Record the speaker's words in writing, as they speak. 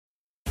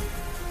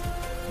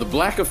The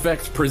Black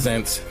Effect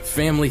presents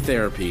Family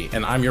Therapy,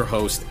 and I'm your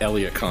host,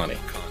 Elliot Connie.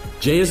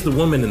 Jay is the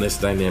woman in this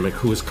dynamic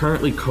who is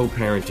currently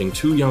co-parenting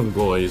 2 young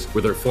boys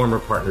with her former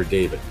partner,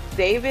 David.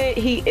 David,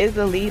 he is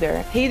a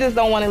leader. He just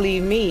don't want to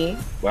leave me.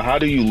 But how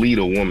do you lead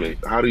a woman?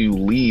 How do you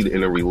lead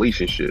in a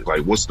relationship?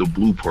 Like, what's the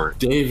blueprint?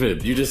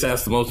 David, you just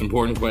asked the most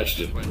important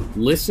question.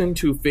 Listen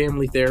to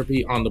Family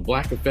Therapy on the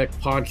Black Effect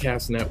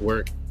Podcast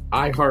Network,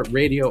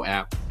 iHeartRadio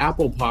app,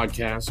 Apple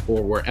Podcasts,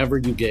 or wherever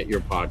you get your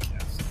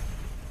podcasts.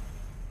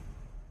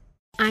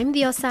 I'm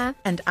Diosa.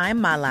 And I'm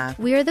Mala.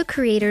 We are the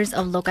creators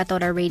of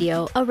Locatora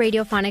Radio, a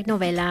radiophonic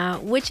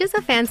novela, which is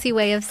a fancy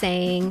way of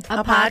saying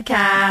a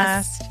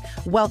podcast.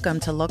 Welcome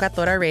to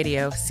Locatora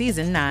Radio,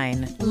 Season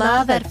 9.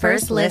 Love at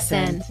first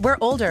listen. We're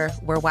older,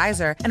 we're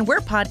wiser, and we're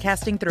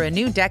podcasting through a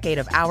new decade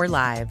of our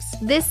lives.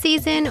 This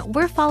season,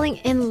 we're falling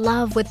in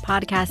love with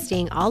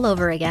podcasting all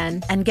over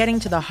again. And getting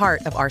to the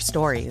heart of our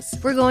stories.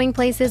 We're going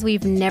places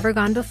we've never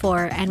gone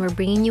before, and we're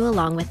bringing you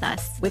along with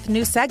us. With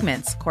new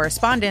segments,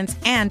 correspondence,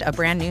 and a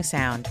brand new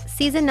sound.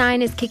 Season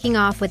 9 is kicking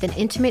off with an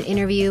intimate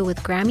interview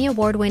with Grammy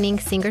Award-winning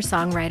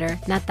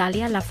singer-songwriter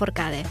Natalia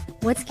Lafourcade.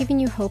 What's giving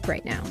you hope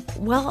right now?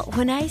 Well,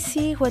 when I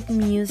see what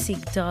music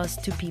does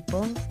to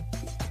people,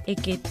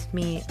 it gives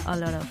me a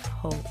lot of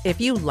hope.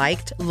 If you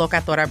liked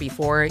Locatora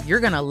before,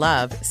 you're going to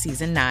love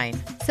Season 9.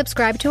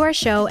 Subscribe to our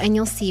show and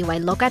you'll see why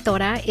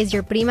Locatora is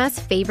your prima's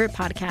favorite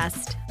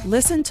podcast.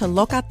 Listen to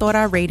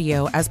Locatora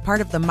Radio as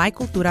part of the My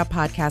Cultura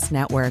Podcast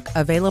Network,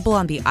 available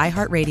on the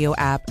iHeartRadio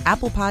app,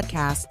 Apple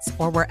Podcasts,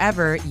 or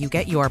wherever you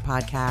get your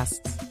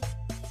podcasts.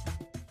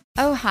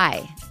 Oh,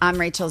 hi, I'm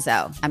Rachel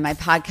Zoe, and my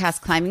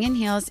podcast, Climbing in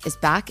Heels, is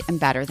back and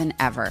better than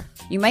ever.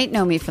 You might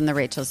know me from the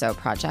Rachel Zoe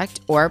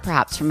Project, or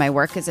perhaps from my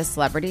work as a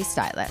celebrity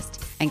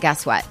stylist. And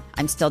guess what?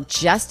 I'm still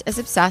just as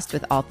obsessed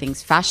with all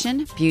things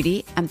fashion,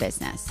 beauty, and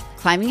business.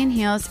 Climbing in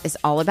Heels is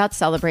all about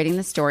celebrating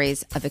the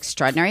stories of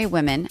extraordinary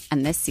women,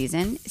 and this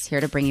season is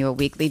here to bring you a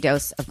weekly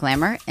dose of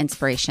glamour,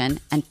 inspiration,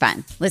 and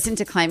fun. Listen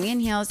to Climbing in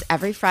Heels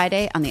every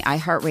Friday on the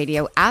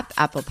iHeartRadio app,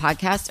 Apple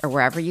Podcasts, or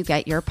wherever you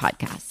get your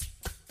podcasts.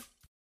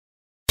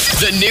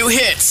 The new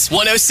hits,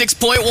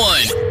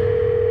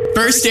 106.1.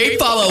 First date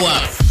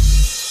follow-up.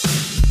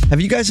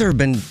 Have you guys ever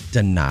been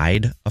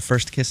denied a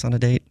first kiss on a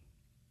date?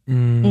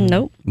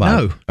 Nope.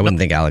 Well, No. I wouldn't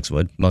think Alex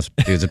would. Most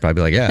dudes would probably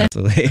be like, yeah,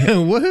 absolutely.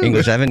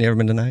 English, Evan, you ever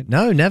been denied?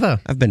 No, never.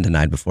 I've been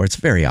denied before. It's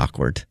very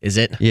awkward. Is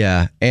it?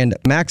 Yeah. And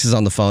Max is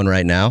on the phone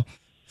right now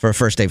for a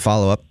first date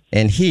follow-up,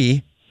 and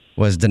he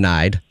was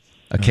denied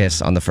a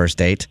kiss on the first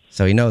date.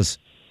 So he knows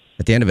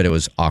at the end of it, it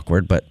was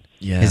awkward, but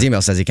his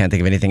email says he can't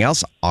think of anything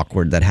else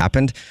awkward that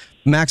happened.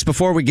 Max,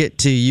 before we get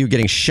to you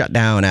getting shut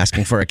down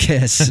asking for a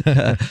kiss,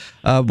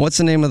 what's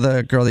the name of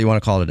the girl that you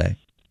want to call today?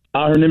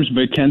 Her name's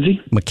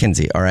Mackenzie.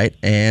 Mackenzie, all right.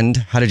 And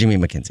how did you meet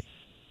Mackenzie?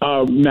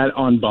 Met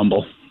on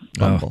Bumble.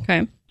 Bumble.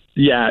 Okay.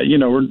 Yeah,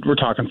 we're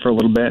talking for a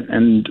little bit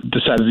and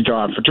decided to go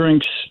out for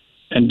drinks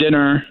and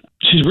dinner.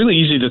 She's really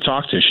easy to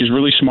talk to. She's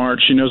really smart.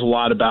 She knows a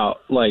lot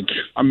about,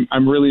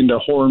 I'm really into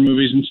horror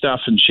movies and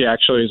stuff, and she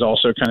actually is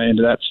also kind of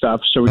into that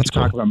stuff. So we could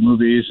talk about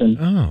movies. And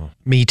Oh,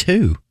 me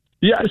too.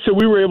 yeah, so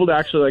we were able to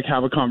actually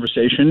have a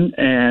conversation,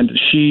 and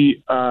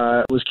she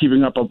was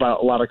keeping up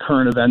about a lot of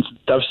current events and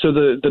stuff. So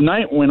the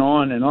night went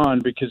on and on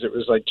because it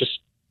was just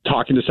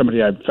talking to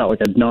somebody I felt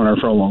like I'd known her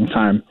for a long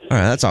time. All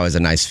right, that's always a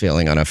nice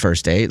feeling on a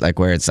first date,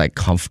 where it's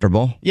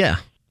comfortable. Yeah.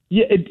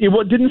 Yeah, it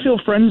didn't feel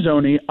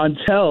friend-zoney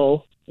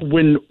until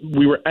when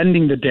we were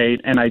ending the date,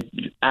 and I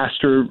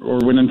asked her or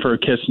went in for a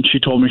kiss, and she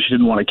told me she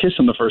didn't want to kiss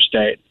on the first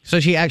date. So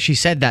she actually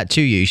said that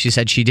to you. She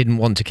said she didn't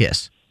want to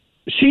kiss.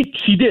 She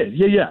did,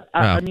 yeah. Oh.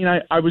 I mean,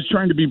 I was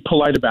trying to be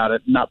polite about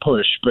it, not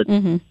push, but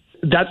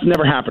that's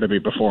never happened to me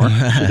before.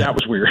 So that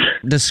was weird.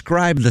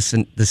 Describe the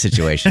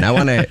situation. I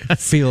want to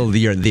feel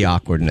the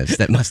awkwardness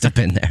that must have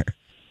been there.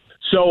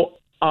 So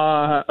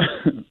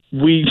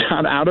we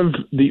got out of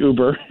the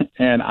Uber,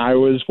 and I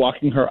was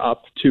walking her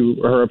up to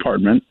her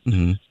apartment,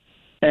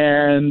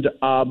 and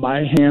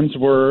my hands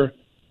were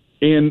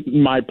in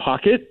my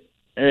pocket,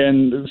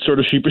 and sort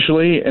of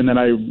sheepishly, and then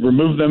I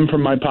removed them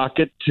from my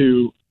pocket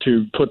to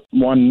put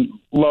one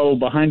low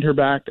behind her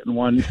back and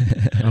one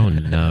Oh,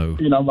 no.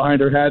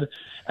 behind her head,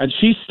 and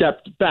she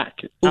stepped back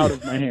out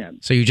of my hand.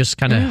 So you just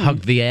kind of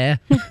hugged the air?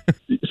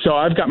 So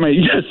I got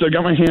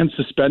my hands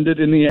suspended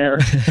in the air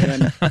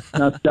and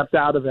I stepped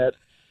out of it.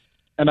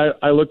 And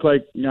I look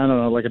like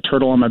a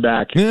turtle on my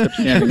back, except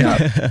standing up.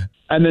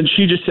 And then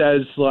she just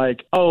says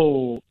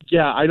oh,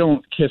 yeah, I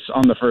don't kiss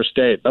on the first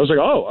date. I was like,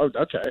 oh,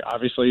 okay.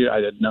 Obviously,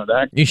 I didn't know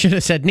that. You should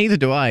have said, neither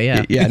do I,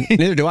 yeah. Yeah,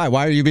 neither do I.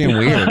 Why are you being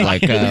weird?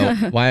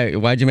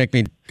 Why'd you make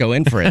me go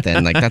in for it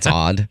then? That's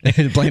odd.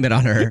 Blame it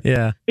on her.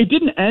 Yeah. It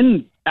didn't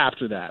end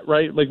after that,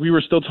 right? We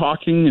were still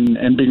talking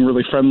and being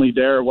really friendly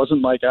there. It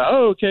wasn't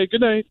oh, okay,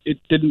 good night. It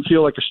didn't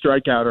feel like a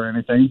strikeout or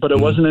anything, but it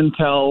wasn't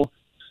until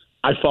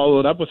I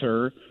followed up with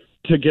her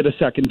to get a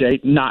second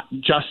date, not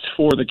just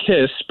for the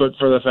kiss, but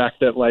for the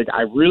fact that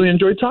I really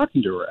enjoyed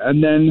talking to her.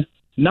 And then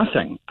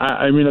nothing.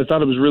 I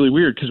thought it was really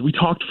weird because we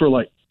talked for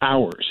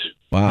hours.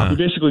 Wow. We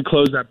basically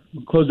closed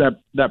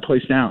that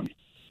place down.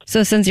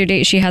 So since your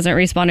date, she hasn't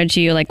responded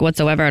to you like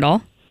whatsoever at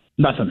all?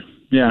 Nothing.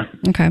 Yeah.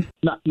 Okay.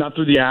 Not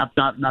through the app,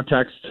 not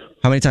text.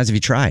 How many times have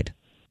you tried?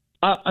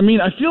 I mean,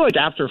 I feel like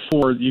after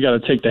 4, you got to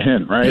take the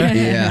hint, right?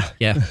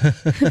 Yeah.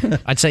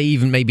 I'd say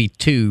even maybe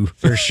 2.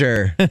 For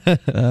sure.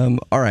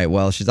 All right.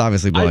 Well, she's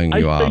obviously blowing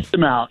you I off. faked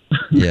them out.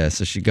 Yeah.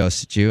 So she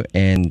ghosted you,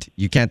 and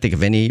you can't think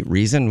of any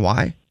reason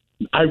why?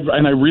 I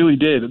really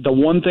did. The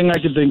one thing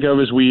I could think of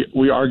is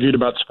we argued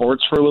about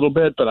sports for a little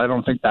bit, but I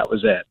don't think that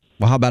was it.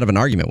 Well, how bad of an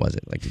argument was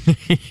it? Like,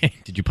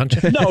 did you punch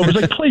her? No, it was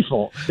like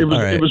playful. It was.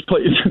 right. It was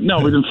No,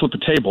 we didn't flip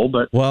a table,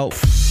 but well,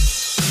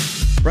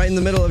 right in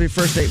the middle of your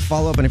first date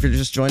follow-up, and if you're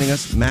just joining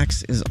us,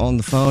 Max is on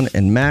the phone,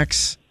 and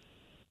Max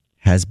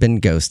has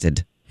been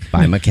ghosted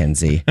by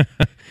Mackenzie.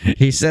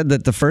 He said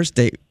that the first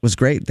date was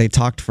great. They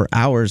talked for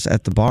hours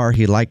at the bar.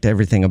 He liked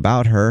everything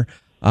about her.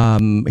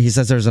 He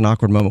says there's an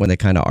awkward moment when they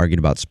kind of argued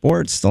about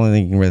sports. The only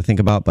thing you can really think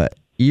about, but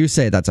you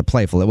say that's a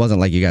playful. It wasn't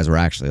like you guys were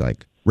actually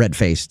like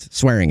red-faced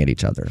swearing at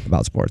each other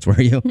about sports,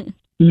 were you?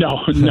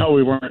 No,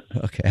 we weren't.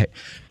 Okay.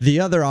 The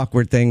other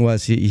awkward thing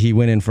was he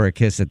went in for a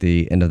kiss at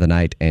the end of the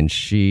night, and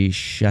she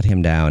shut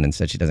him down and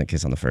said she doesn't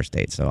kiss on the first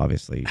date. So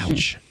obviously,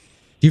 ouch.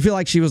 Do you feel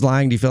like she was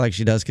lying? Do you feel like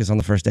she does kiss on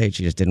the first date?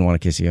 She just didn't want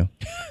to kiss you?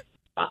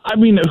 I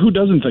mean, who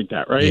doesn't think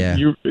that, right? Yeah.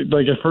 You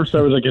like at first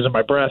I was like, is it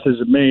my breath?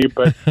 Is it me?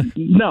 But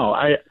no,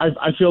 I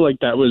feel like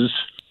that was.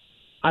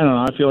 I don't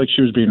know. I feel like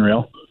she was being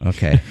real.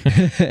 Okay.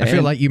 I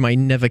feel like you may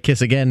never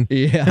kiss again.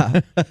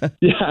 Yeah.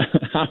 Yeah.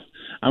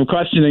 I'm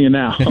questioning it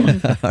now.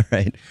 All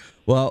right.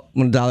 Well, I'm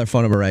going to dial their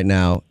phone number right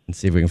now and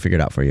see if we can figure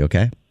it out for you,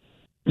 okay?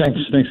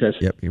 Thanks, guys.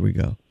 Yep, here we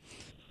go.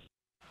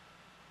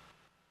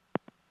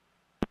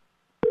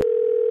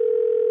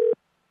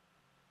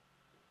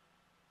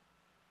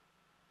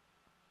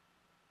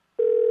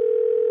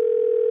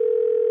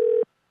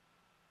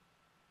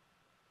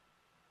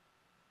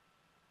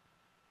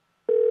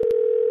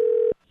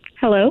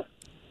 Hello.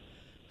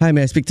 Hi,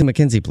 may I speak to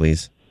Mackenzie,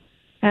 please?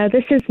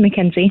 This is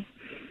Mackenzie.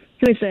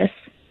 Who is this?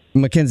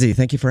 Mackenzie,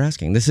 thank you for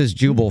asking. This is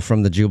Jubal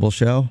from the Jubal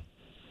Show.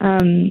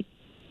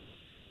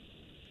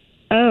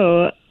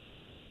 Oh.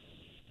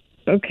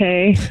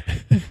 Okay.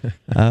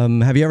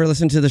 Have you ever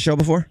listened to the show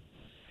before?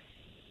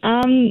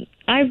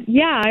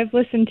 I've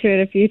listened to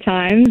it a few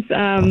times.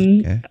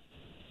 Okay.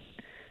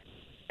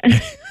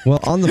 Well,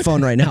 on the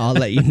phone right now, I'll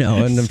let you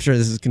know, and I'm sure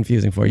this is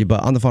confusing for you,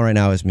 but on the phone right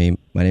now is me.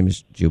 My name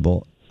is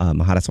Jubal.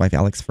 Mahada's wife,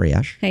 Alex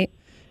Fresh. Hey.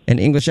 And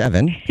English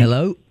Evan.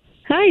 Hello.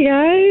 Hi,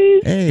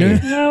 guys. Hey.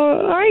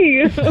 How are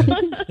you?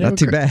 Not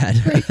too bad.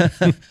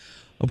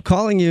 I'm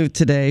calling you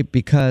today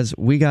because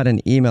we got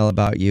an email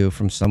about you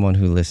from someone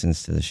who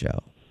listens to the show.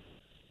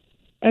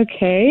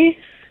 Okay.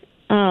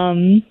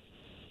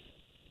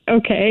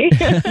 Okay.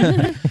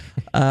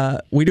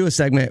 We do a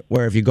segment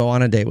where if you go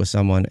on a date with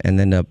someone and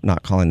end up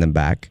not calling them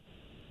back,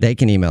 they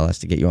can email us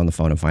to get you on the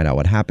phone and find out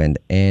what happened.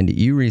 And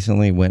you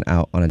recently went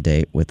out on a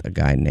date with a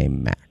guy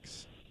named Max.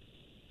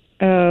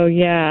 Oh,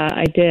 yeah,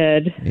 I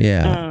did.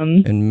 Yeah.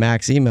 And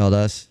Max emailed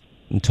us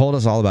and told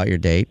us all about your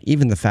date,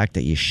 even the fact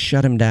that you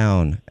shut him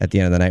down at the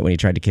end of the night when he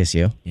tried to kiss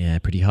you. Yeah,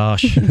 pretty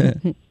harsh.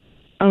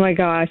 Oh, my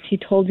gosh. He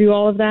told you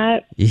all of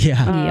that?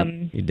 Yeah,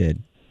 he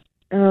did.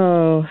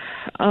 Oh.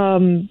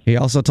 He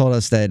also told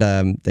us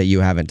that you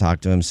haven't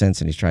talked to him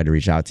since, and he's tried to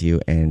reach out to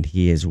you, and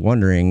he is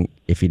wondering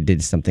if he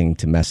did something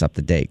to mess up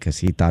the date because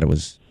he thought it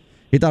was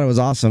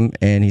awesome,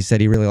 and he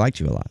said he really liked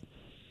you a lot.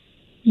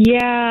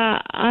 Yeah,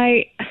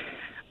 I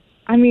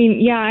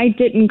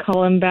didn't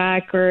call him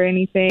back or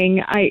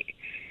anything.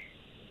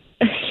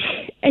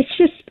 It's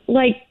just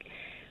like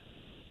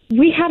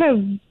we had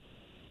a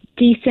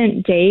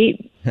decent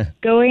date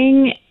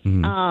going.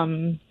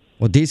 Mm-hmm.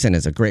 Well, decent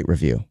is a great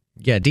review.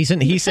 Yeah,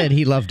 decent. He said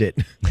he loved it.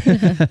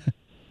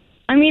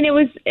 I mean, it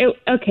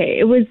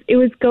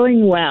was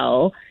going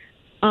well.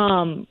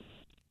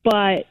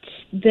 But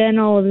then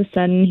all of a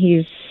sudden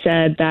he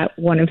said that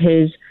one of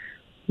his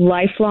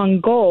lifelong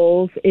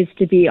goals is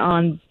to be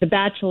on The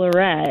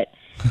Bachelorette.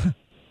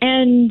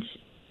 And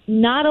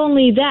not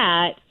only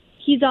that,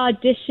 he's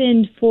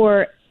auditioned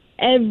for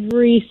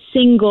every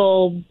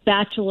single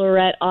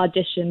Bachelorette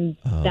audition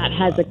that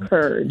has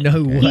occurred.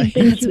 No way. He's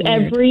been to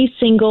every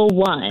single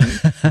one.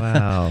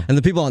 Wow. And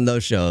the people on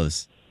those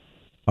shows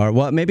are,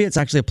 well, maybe it's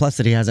actually a plus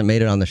that he hasn't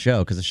made it on the show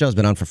because the show's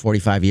been on for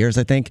 45 years,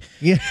 I think.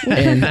 Yeah.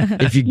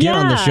 And if you get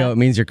on the show, it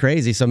means you're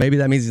crazy. So maybe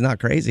that means he's not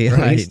crazy, at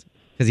least,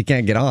 because he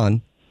can't get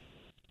on.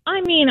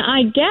 I mean,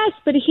 I guess,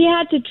 but he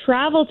had to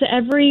travel to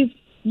every,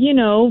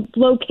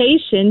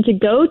 location to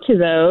go to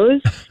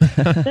those.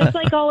 That's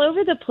like all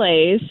over the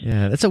place.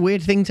 Yeah, that's a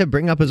weird thing to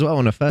bring up as well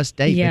on a first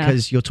date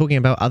because you're talking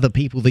about other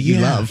people that you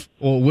love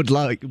or would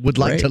like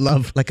to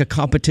love. Like a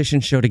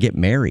competition show to get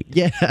married.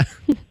 Yeah.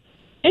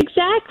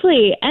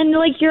 Exactly. And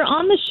like you're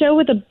on the show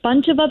with a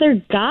bunch of other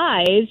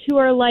guys who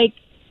are like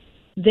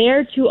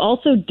there to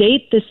also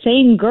date the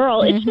same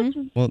girl. It's just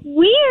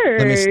weird.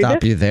 Let me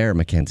stop you there,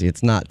 Mackenzie.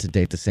 It's not to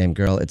date the same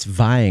girl. It's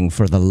vying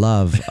for the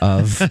love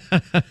of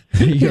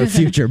your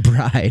future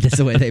bride, is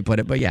the way they put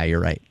it. But yeah,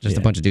 you're right. Just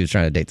a bunch of dudes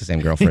trying to date the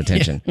same girl for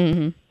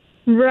attention.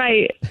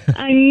 Right.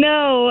 I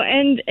know.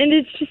 And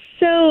it's just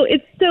so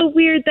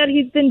weird that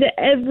he's been to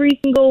every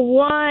single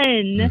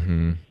one.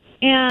 Mm-hmm.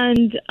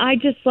 And I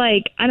just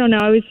I don't know,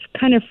 I was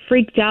kind of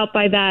freaked out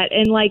by that.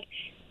 And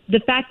the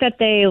fact that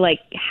they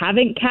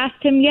haven't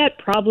cast him yet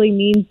probably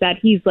means that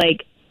he's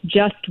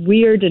just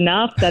weird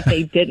enough that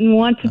they didn't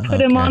want to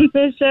put him on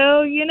the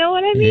show. You know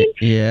what I mean?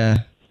 Yeah.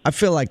 I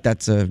feel like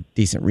that's a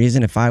decent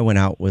reason. If I went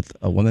out with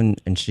a woman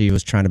and she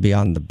was trying to be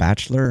on The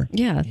Bachelor.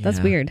 Yeah, that's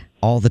weird.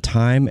 All the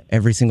time,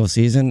 every single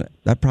season,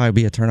 that'd probably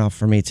be a turnoff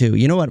for me too.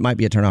 You know what might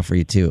be a turnoff for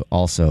you too,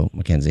 also,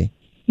 Mackenzie?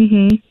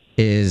 Mm-hmm.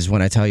 Is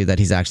when I tell you that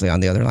he's actually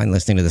on the other line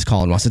listening to this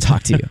call and wants to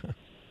talk to you.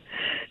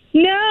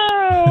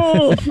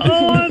 No!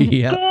 Oh,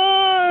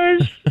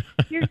 gosh!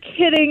 You're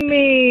kidding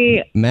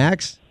me.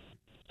 Max?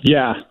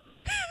 Yeah.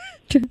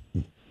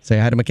 Say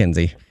hi to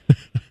Mackenzie.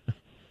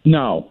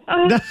 No.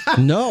 No?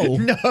 No.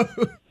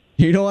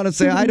 You don't want to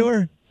say hi to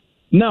her?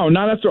 No,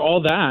 not after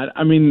all that.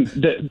 I mean,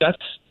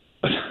 that's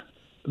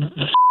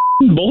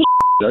bullshit.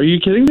 Are you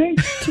kidding me?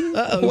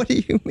 What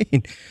do you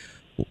mean?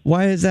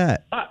 Why is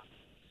that?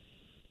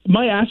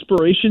 My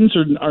aspirations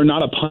are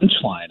not a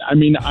punchline. I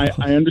mean, I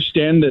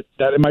understand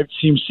that it might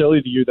seem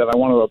silly to you that I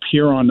want to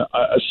appear on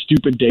a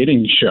stupid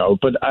dating show,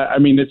 but I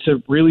mean, it's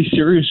a really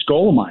serious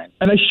goal of mine.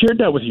 And I shared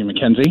that with you,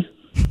 Mackenzie.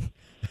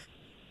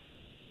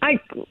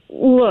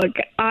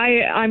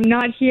 I'm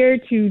not here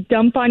to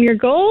dump on your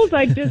goals.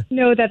 I just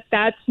know that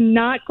that's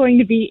not going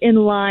to be in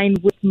line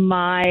with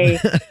my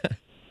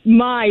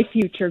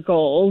future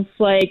goals.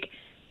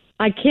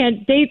 I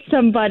can't date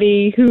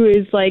somebody who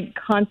is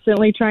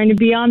constantly trying to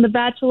be on The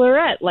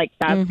Bachelorette.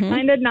 That's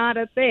kind of not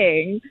a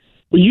thing.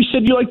 Well, you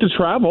said you like to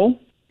travel.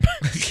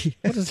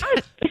 What is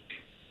that?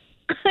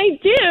 I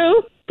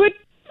do, but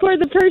for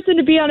the person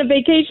to be on a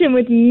vacation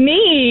with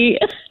me,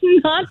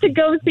 not to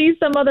go see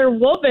some other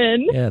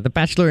woman. Yeah, The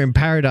Bachelor in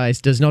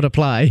Paradise does not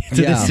apply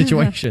to this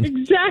situation.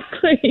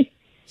 Exactly.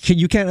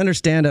 You can't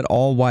understand at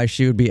all why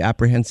she would be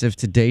apprehensive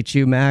to date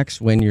you, Max,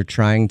 when you're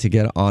trying to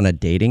get on a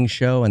dating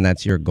show and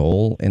that's your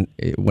goal. And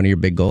one of your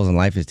big goals in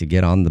life is to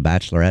get on The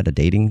Bachelorette, a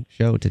dating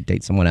show, to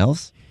date someone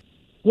else.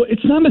 Well,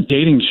 it's not a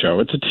dating show.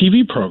 It's a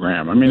TV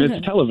program. I mean,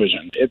 it's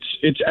television.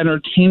 It's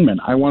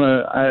entertainment.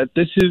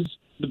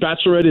 The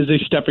Bachelorette is a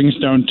stepping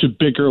stone to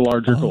bigger,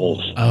 larger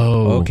goals.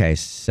 Oh. Okay,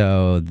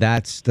 so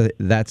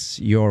that's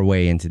your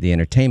way into the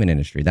entertainment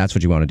industry. That's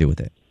what you want to do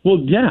with it. Well,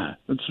 yeah,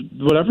 that's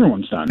what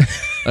everyone's done.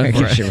 I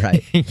guess you're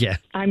right. Yeah.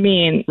 I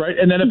mean, right.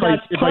 And then if I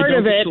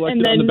don't get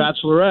selected on The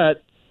Bachelorette,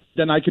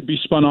 then I could be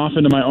spun off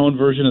into my own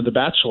version of The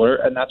Bachelor,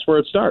 and that's where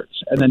it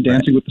starts. And then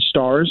Dancing with the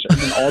Stars, and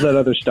then all that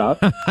other stuff.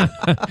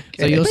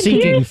 So you're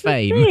seeking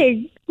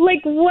fame.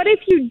 What if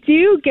you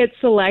do get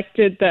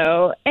selected,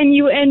 though, and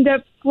you end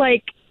up,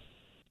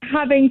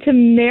 having to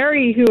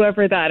marry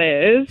whoever that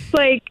is?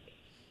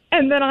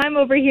 And then I'm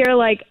over here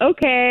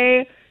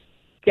okay,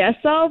 guess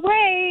I'll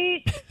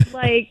wait,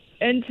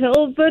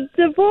 until the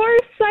divorce,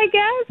 I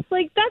guess.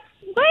 That's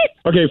what?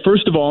 Okay,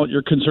 first of all,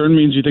 your concern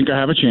means you think I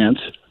have a chance.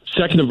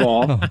 Second of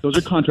all, those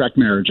are contract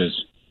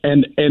marriages.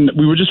 And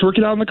we were just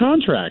working out on the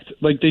contract.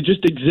 They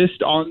just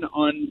exist on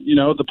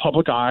the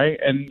public eye.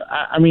 And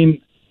I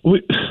mean,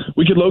 we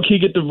could low key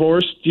get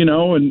divorced,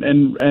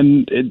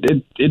 and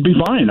it'd be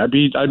fine. I'd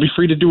be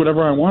free to do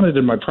whatever I wanted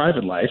in my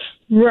private life.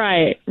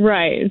 Right.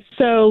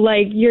 So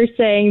you're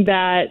saying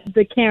that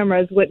the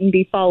cameras wouldn't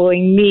be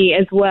following me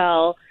as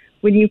well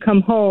when you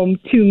come home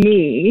to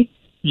me.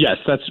 Yes,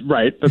 that's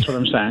right. That's what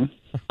I'm saying.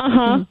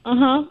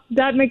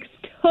 That makes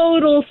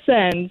total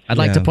sense. I'd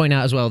like to point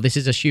out as well, this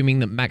is assuming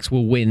that Max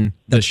will win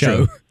the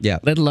show. True. Yeah.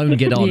 Let alone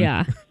get on.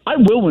 Yeah. I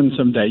will win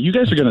someday. You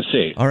guys are going to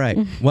see. All right.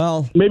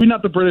 Well, maybe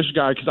not the British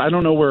guy because I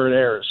don't know where it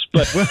airs,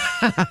 but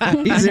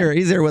he's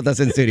here with us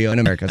in studio in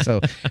America, so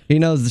he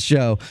knows the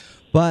show.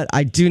 But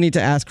I do need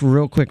to ask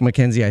real quick,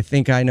 Mackenzie. I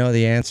think I know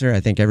the answer. I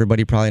think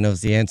everybody probably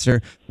knows the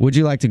answer. Would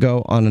you like to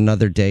go on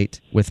another date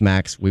with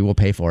Max? We will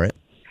pay for it.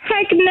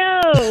 Heck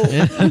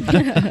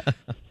no.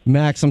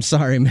 Max, I'm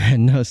sorry,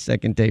 man. No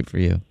second date for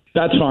you.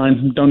 That's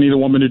fine. Don't need a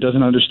woman who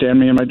doesn't understand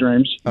me in my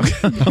dreams.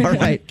 Okay. All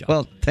right.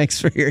 Well, thanks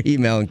for your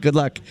email and good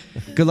luck.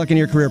 Good luck in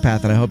your career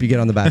path, and I hope you get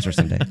on The Bachelor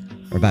someday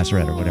or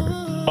Bachelorette or whatever.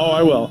 Oh,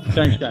 I will.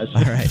 Thanks, guys.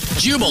 All right.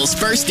 Jubal's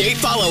first date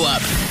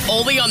follow-up,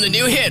 only on the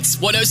new hits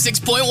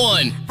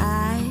 106.1.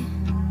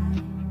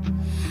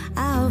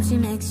 I hope she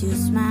makes you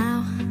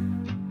smile.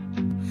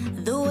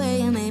 The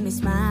way you made me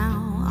smile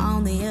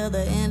on the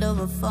other end of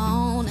a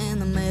phone in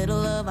the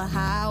middle of a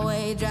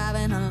highway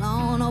driving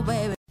alone. Oh,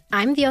 baby.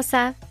 I'm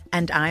Diosa.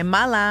 And I'm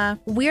Mala.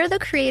 We're the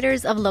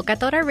creators of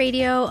Locatora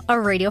Radio, a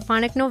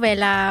radiophonic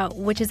novela,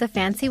 which is a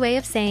fancy way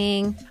of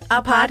saying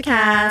a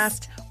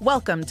podcast.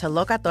 Welcome to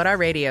Locatora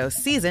Radio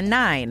Season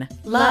 9.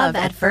 Love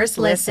at First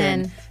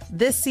Listen.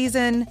 This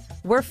season,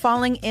 we're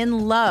falling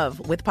in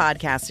love with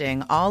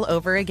podcasting all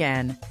over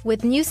again.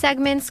 With new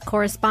segments,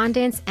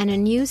 correspondence, and a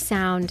new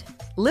sound.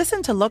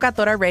 Listen to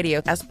Locatora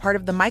Radio as part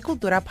of the My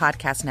Cultura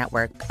Podcast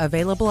Network.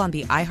 Available on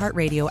the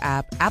iHeartRadio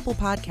app, Apple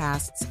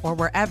Podcasts, or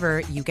wherever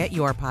you get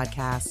your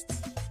podcasts.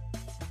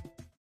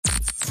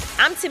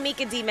 I'm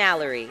Tamika D.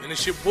 Mallory. And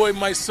it's your boy,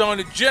 my son,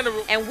 the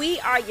General. And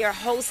we are your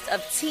hosts of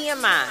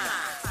TMI.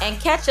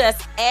 And catch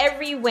us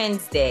every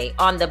Wednesday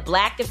on the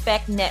Black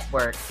Effect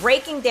Network,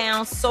 breaking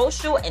down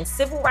social and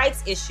civil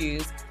rights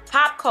issues,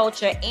 pop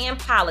culture, and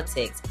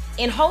politics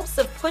in hopes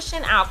of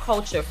pushing our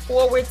culture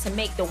forward to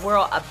make the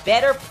world a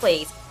better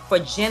place for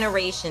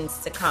generations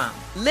to come.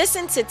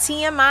 Listen to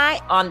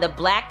TMI on the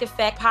Black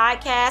Effect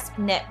Podcast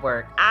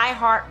Network,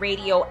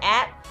 iHeartRadio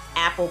app,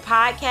 Apple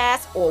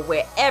Podcasts, or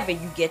wherever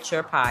you get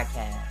your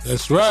podcasts.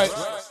 That's right.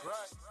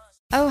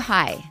 Oh,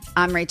 hi,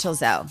 I'm Rachel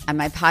Zoe, and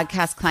my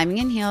podcast, Climbing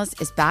in Heels,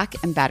 is back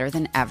and better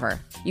than ever.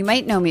 You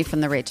might know me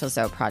from the Rachel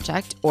Zoe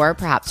Project, or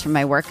perhaps from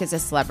my work as a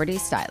celebrity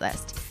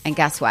stylist. And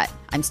guess what?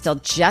 I'm still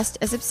just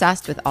as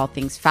obsessed with all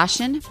things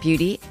fashion,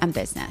 beauty, and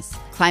business.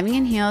 Climbing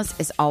in Heels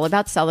is all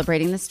about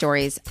celebrating the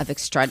stories of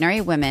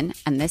extraordinary women,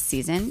 and this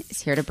season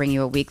is here to bring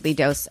you a weekly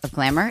dose of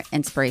glamour,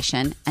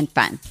 inspiration, and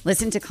fun.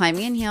 Listen to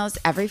Climbing in Heels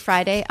every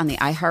Friday on the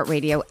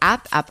iHeartRadio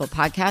app, Apple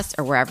Podcasts,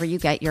 or wherever you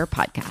get your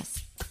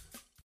podcasts.